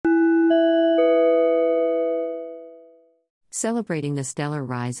Celebrating the stellar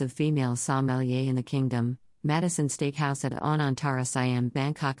rise of female sommelier in the kingdom, Madison Steakhouse at Onantara Siam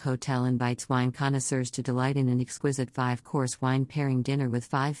Bangkok Hotel invites wine connoisseurs to delight in an exquisite 5-course wine pairing dinner with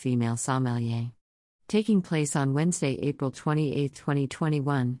 5 female sommeliers. Taking place on Wednesday, April 28,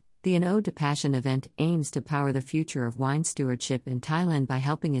 2021, the An Ode to Passion event aims to power the future of wine stewardship in Thailand by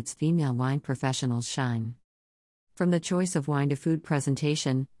helping its female wine professionals shine. From the choice of wine to food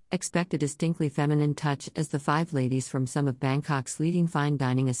presentation, expect a distinctly feminine touch as the 5 ladies from some of Bangkok's leading fine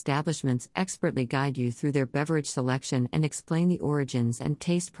dining establishments expertly guide you through their beverage selection and explain the origins and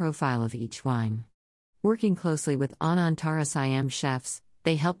taste profile of each wine. Working closely with Onantara Siam chefs,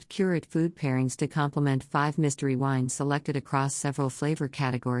 they helped curate food pairings to complement 5 mystery wines selected across several flavor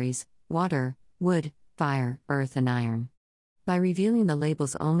categories: water, wood, fire, earth, and iron. By revealing the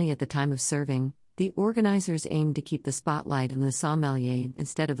labels only at the time of serving, the organizers aimed to keep the spotlight on the sommelier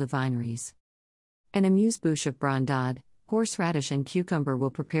instead of the vineries. An amuse-bouche of brandade, horseradish and cucumber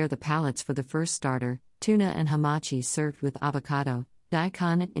will prepare the palates for the first starter, tuna and hamachi served with avocado,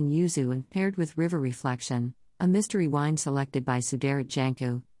 daikon and yuzu and paired with River Reflection, a mystery wine selected by Sudarat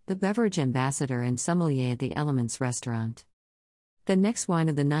Janku, the beverage ambassador and sommelier at the Elements restaurant. The next wine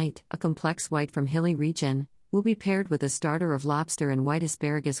of the night, a complex white from Hilly region, will be paired with a starter of lobster and white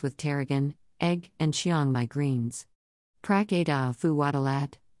asparagus with tarragon, egg, and Chiang Mai greens. Prak Ada Phu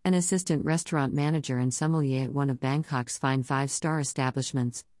Wadalat, an assistant restaurant manager and sommelier at one of Bangkok's fine 5-star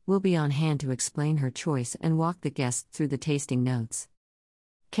establishments, will be on hand to explain her choice and walk the guests through the tasting notes.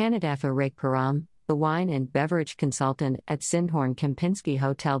 Kanadafa Rake Param, the wine and beverage consultant at Sindhorn Kempinski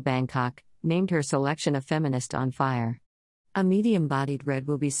Hotel Bangkok, named her selection a feminist on fire. A medium-bodied red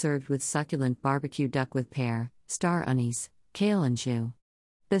will be served with succulent barbecue duck with pear, star anise, kale and jus.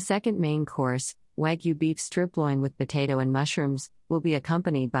 The second main course, Wagyu beef strip loin with potato and mushrooms, will be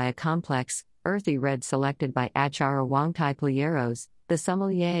accompanied by a complex, earthy red selected by Achara Wongthai Pulieros, the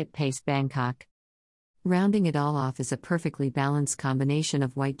sommelier at Pace Bangkok. Rounding it all off is a perfectly balanced combination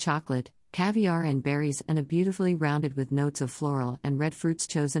of white chocolate, caviar and berries, and a beautifully rounded with notes of floral and red fruits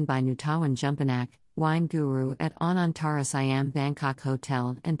chosen by Nutawan Jumpanak, wine guru at Onantara Siam Bangkok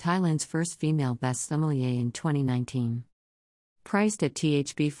Hotel and Thailand's first female best sommelier in 2019. Priced at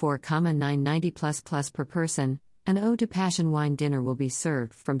THB 4,990 per person, an Ode to Passion wine dinner will be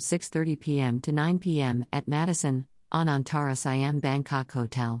served from 6:30 p.m. to 9 p.m. at Madison, Onantara Siam Bangkok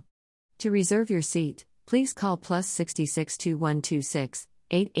Hotel. To reserve your seat, please call +66 2126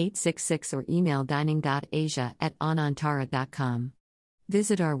 8866 or email dining.asia@onantara.com.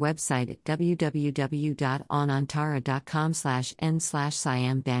 Visit our website at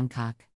www.onantara.com/n/Siam Bangkok.